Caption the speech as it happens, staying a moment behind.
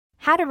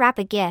How to wrap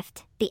a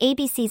gift, the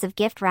ABCs of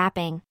gift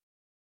wrapping.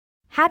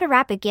 How to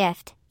wrap a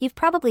gift, you've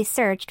probably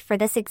searched for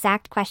this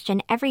exact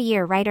question every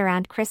year right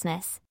around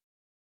Christmas.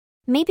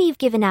 Maybe you've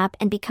given up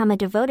and become a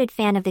devoted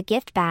fan of the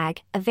gift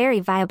bag, a very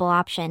viable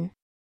option.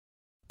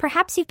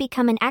 Perhaps you've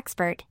become an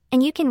expert,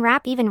 and you can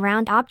wrap even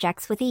round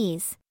objects with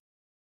ease.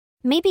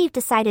 Maybe you've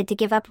decided to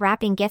give up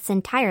wrapping gifts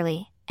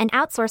entirely, and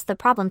outsource the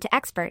problem to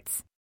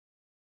experts.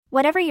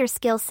 Whatever your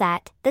skill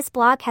set, this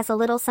blog has a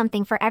little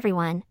something for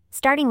everyone,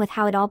 starting with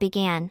how it all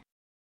began.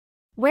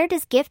 Where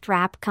does gift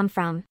wrap come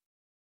from?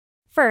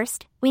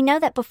 First, we know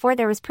that before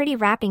there was pretty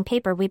wrapping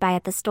paper we buy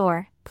at the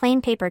store,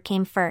 plain paper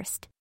came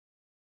first.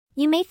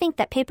 You may think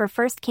that paper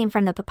first came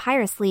from the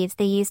papyrus leaves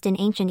they used in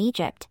ancient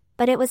Egypt,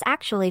 but it was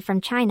actually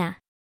from China.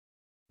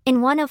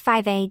 In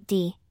 105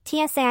 AD,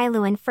 Tsai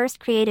Luan first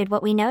created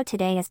what we know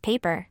today as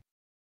paper.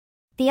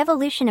 The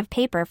evolution of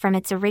paper from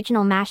its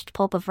original mashed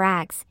pulp of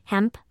rags,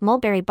 hemp,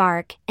 mulberry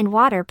bark, and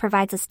water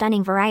provides a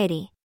stunning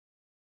variety.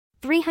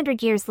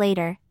 300 years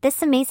later,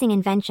 this amazing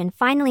invention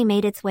finally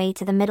made its way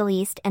to the Middle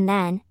East and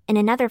then, in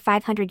another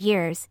 500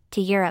 years, to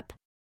Europe.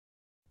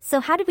 So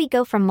how did we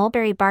go from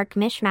mulberry bark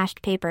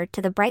mishmashed paper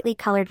to the brightly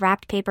colored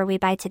wrapped paper we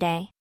buy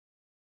today?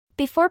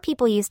 Before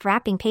people used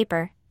wrapping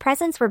paper,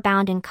 presents were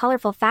bound in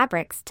colorful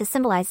fabrics to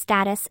symbolize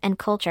status and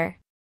culture.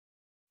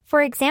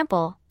 For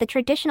example, the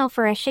traditional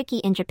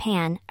furoshiki in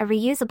Japan, a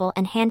reusable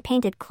and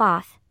hand-painted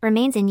cloth,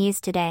 remains in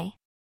use today.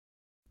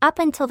 Up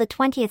until the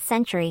 20th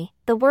century,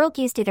 the world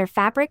used either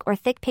fabric or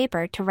thick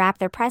paper to wrap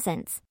their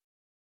presents.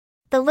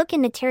 The look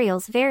and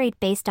materials varied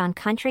based on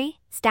country,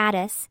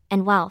 status,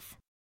 and wealth.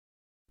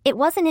 It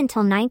wasn't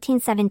until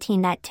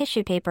 1917 that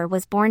tissue paper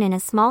was born in a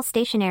small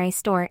stationery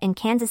store in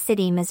Kansas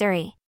City,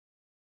 Missouri.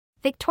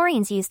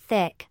 Victorians used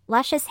thick,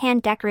 luscious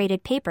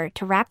hand-decorated paper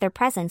to wrap their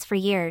presents for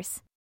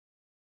years.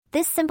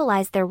 This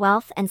symbolized their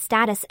wealth and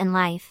status in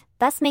life,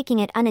 thus making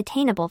it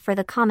unattainable for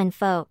the common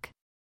folk.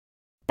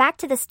 Back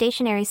to the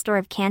stationery store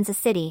of Kansas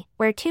City,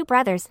 where two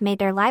brothers made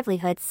their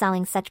livelihoods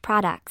selling such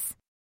products.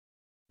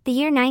 The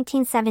year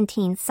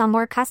 1917 saw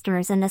more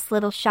customers in this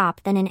little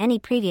shop than in any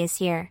previous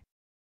year.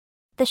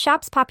 The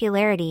shop's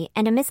popularity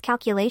and a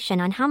miscalculation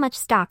on how much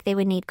stock they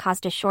would need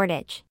caused a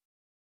shortage.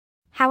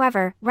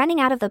 However, running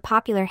out of the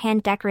popular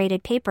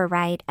hand-decorated paper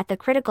right at the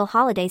critical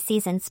holiday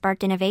season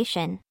sparked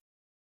innovation.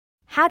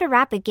 How to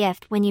wrap a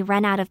gift when you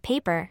run out of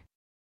paper.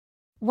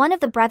 One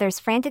of the brothers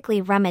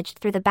frantically rummaged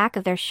through the back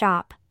of their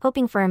shop,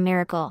 hoping for a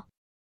miracle.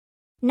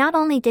 Not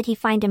only did he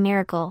find a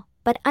miracle,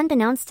 but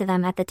unbeknownst to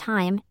them at the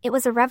time, it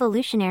was a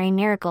revolutionary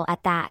miracle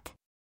at that.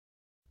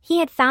 He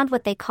had found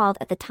what they called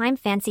at the time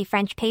fancy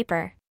French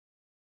paper.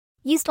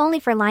 Used only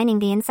for lining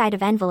the inside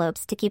of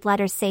envelopes to keep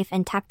letters safe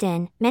and tucked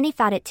in, many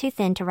thought it too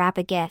thin to wrap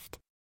a gift.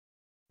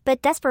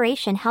 But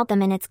desperation held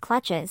them in its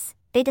clutches.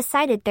 They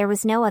decided there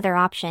was no other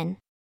option.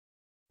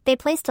 They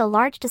placed a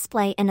large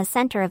display in the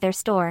center of their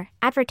store,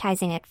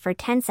 advertising it for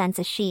 10 cents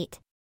a sheet.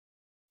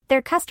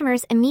 Their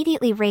customers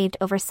immediately raved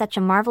over such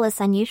a marvelous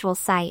unusual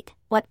sight.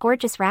 What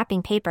gorgeous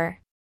wrapping paper.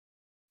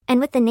 And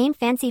with the name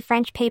fancy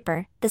French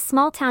paper, the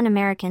small-town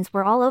Americans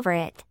were all over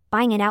it,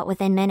 buying it out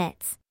within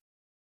minutes.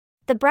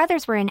 The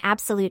brothers were in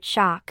absolute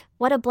shock.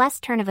 What a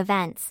blessed turn of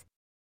events.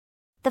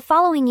 The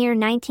following year,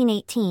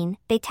 1918,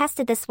 they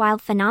tested this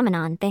wild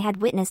phenomenon they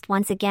had witnessed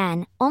once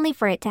again, only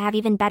for it to have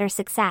even better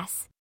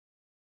success.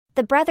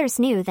 The brothers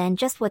knew then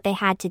just what they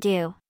had to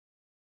do.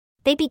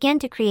 They began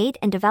to create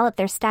and develop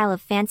their style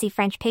of fancy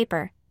French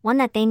paper, one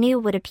that they knew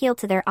would appeal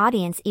to their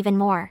audience even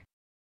more.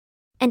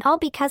 And all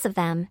because of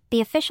them,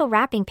 the official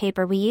wrapping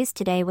paper we use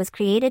today was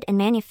created and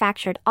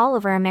manufactured all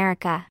over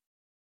America.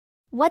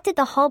 What did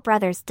the Hull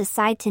brothers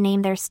decide to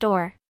name their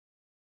store?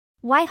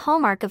 Why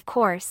Hallmark, of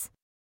course.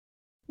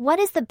 What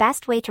is the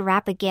best way to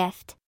wrap a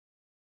gift?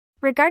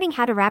 Regarding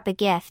how to wrap a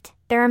gift,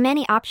 there are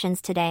many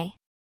options today.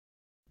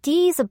 Do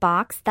you use a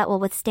box that will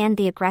withstand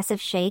the aggressive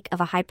shake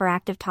of a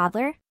hyperactive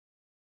toddler?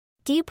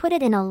 Do you put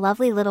it in a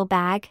lovely little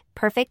bag,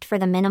 perfect for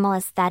the minimal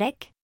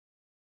aesthetic?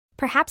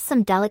 Perhaps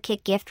some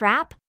delicate gift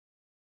wrap?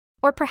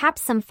 Or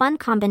perhaps some fun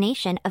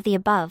combination of the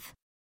above?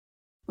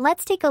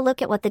 Let's take a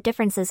look at what the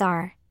differences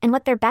are, and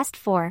what they're best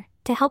for,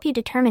 to help you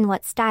determine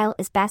what style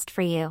is best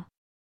for you.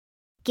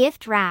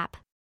 Gift wrap.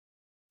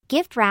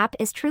 Gift wrap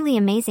is truly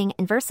amazing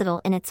and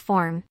versatile in its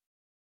form.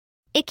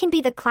 It can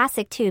be the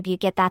classic tube you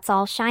get that's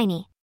all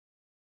shiny.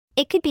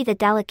 It could be the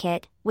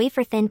delicate,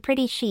 wafer-thin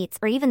pretty sheets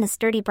or even the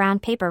sturdy brown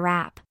paper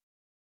wrap.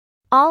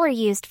 All are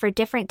used for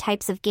different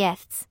types of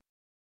gifts.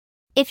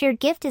 If your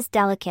gift is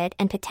delicate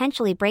and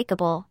potentially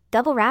breakable,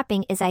 double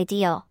wrapping is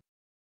ideal.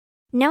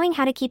 Knowing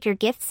how to keep your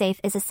gift safe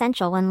is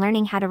essential when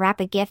learning how to wrap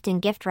a gift in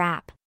gift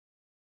wrap.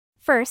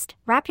 First,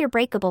 wrap your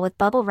breakable with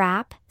bubble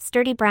wrap,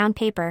 sturdy brown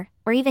paper,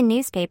 or even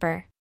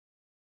newspaper.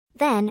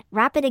 Then,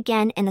 wrap it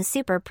again in the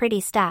super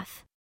pretty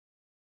stuff.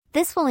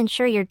 This will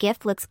ensure your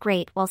gift looks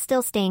great while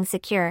still staying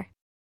secure.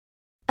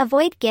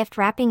 Avoid gift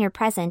wrapping your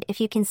present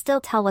if you can still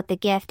tell what the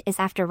gift is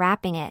after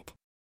wrapping it.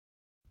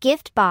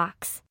 Gift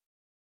box.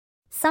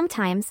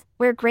 Sometimes,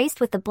 we're graced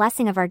with the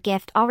blessing of our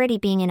gift already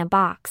being in a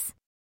box.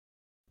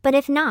 But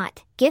if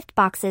not, gift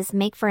boxes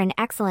make for an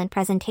excellent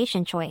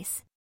presentation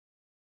choice.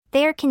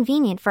 They are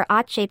convenient for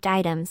odd-shaped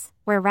items,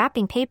 where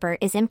wrapping paper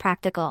is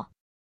impractical.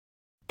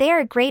 They are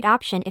a great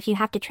option if you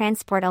have to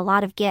transport a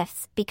lot of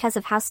gifts because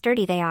of how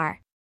sturdy they are.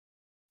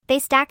 They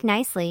stack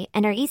nicely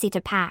and are easy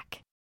to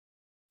pack.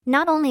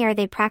 Not only are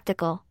they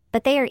practical,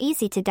 but they are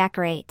easy to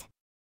decorate.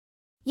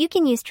 You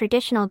can use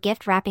traditional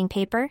gift wrapping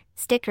paper,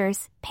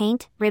 stickers,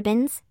 paint,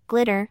 ribbons,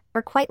 glitter,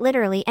 or quite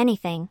literally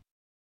anything.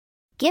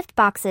 Gift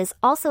boxes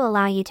also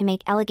allow you to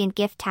make elegant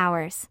gift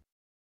towers.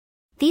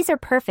 These are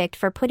perfect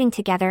for putting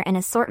together an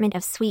assortment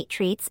of sweet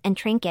treats and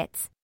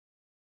trinkets.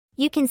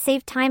 You can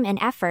save time and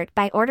effort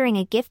by ordering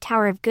a gift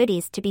tower of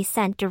goodies to be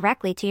sent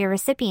directly to your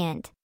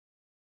recipient.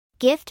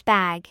 Gift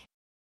bag.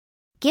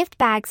 Gift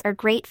bags are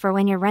great for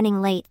when you're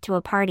running late to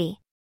a party.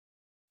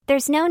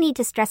 There's no need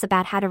to stress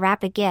about how to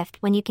wrap a gift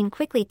when you can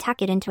quickly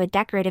tuck it into a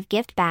decorative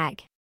gift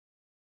bag.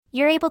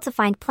 You're able to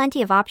find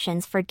plenty of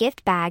options for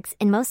gift bags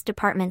in most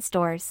department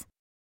stores.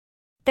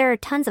 There are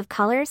tons of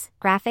colors,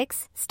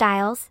 graphics,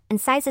 styles,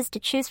 and sizes to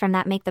choose from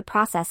that make the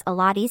process a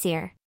lot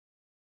easier.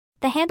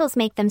 The handles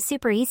make them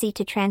super easy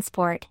to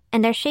transport,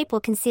 and their shape will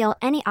conceal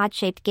any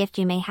odd-shaped gift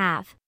you may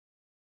have.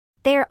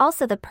 They are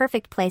also the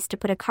perfect place to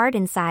put a card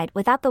inside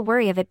without the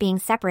worry of it being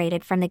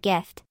separated from the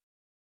gift.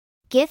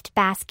 Gift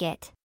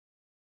basket.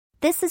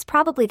 This is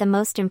probably the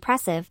most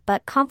impressive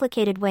but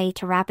complicated way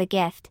to wrap a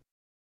gift.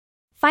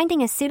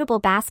 Finding a suitable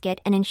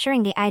basket and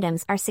ensuring the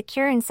items are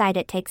secure inside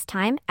it takes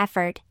time,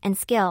 effort, and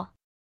skill.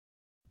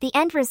 The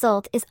end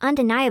result is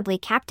undeniably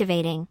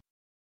captivating.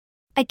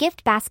 A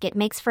gift basket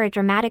makes for a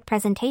dramatic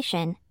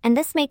presentation, and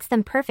this makes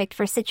them perfect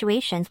for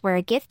situations where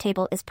a gift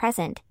table is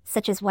present,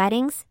 such as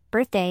weddings,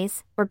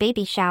 birthdays, or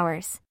baby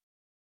showers.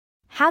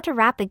 How to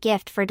wrap a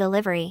gift for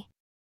delivery.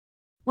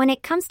 When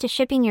it comes to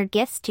shipping your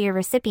gifts to your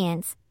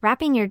recipients,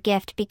 wrapping your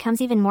gift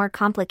becomes even more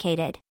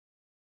complicated.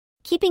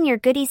 Keeping your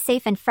goodies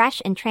safe and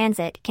fresh in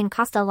transit can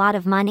cost a lot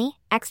of money,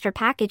 extra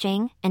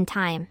packaging, and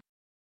time.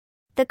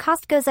 The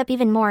cost goes up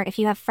even more if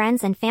you have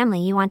friends and family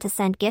you want to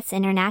send gifts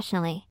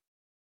internationally.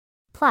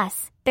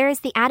 Plus, there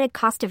is the added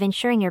cost of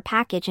insuring your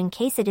package in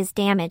case it is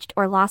damaged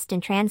or lost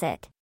in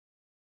transit.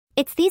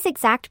 It's these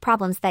exact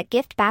problems that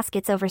Gift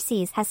Baskets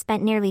Overseas has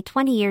spent nearly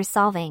 20 years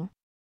solving.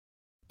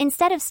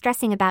 Instead of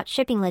stressing about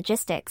shipping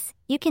logistics,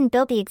 you can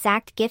build the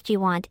exact gift you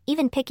want,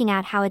 even picking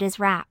out how it is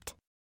wrapped.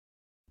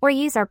 Or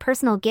use our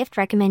personal gift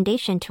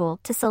recommendation tool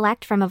to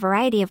select from a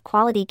variety of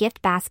quality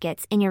gift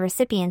baskets in your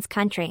recipient's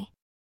country.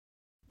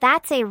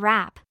 That's a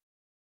wrap.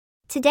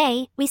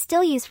 Today, we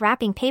still use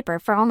wrapping paper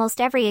for almost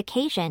every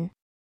occasion.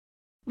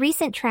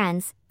 Recent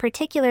trends,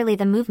 particularly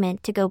the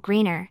movement to go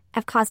greener,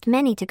 have caused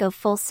many to go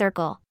full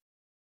circle.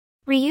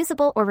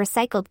 Reusable or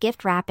recycled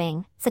gift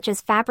wrapping, such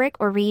as fabric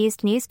or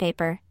reused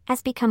newspaper,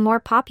 has become more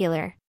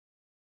popular.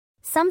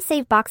 Some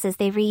save boxes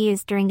they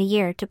reuse during the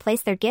year to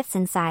place their gifts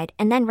inside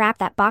and then wrap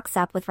that box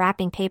up with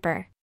wrapping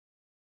paper.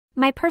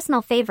 My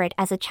personal favorite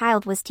as a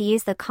child was to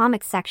use the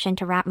comics section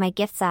to wrap my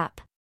gifts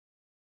up.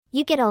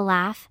 You get a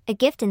laugh, a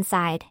gift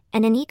inside,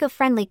 and an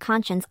eco-friendly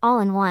conscience all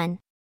in one.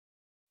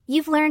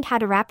 You've learned how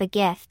to wrap a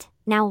gift,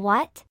 now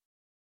what?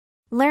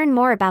 Learn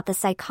more about the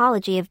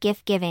psychology of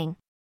gift giving.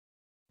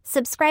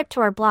 Subscribe to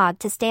our blog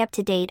to stay up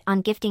to date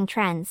on gifting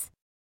trends.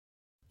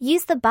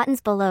 Use the buttons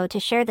below to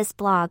share this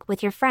blog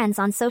with your friends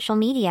on social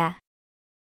media.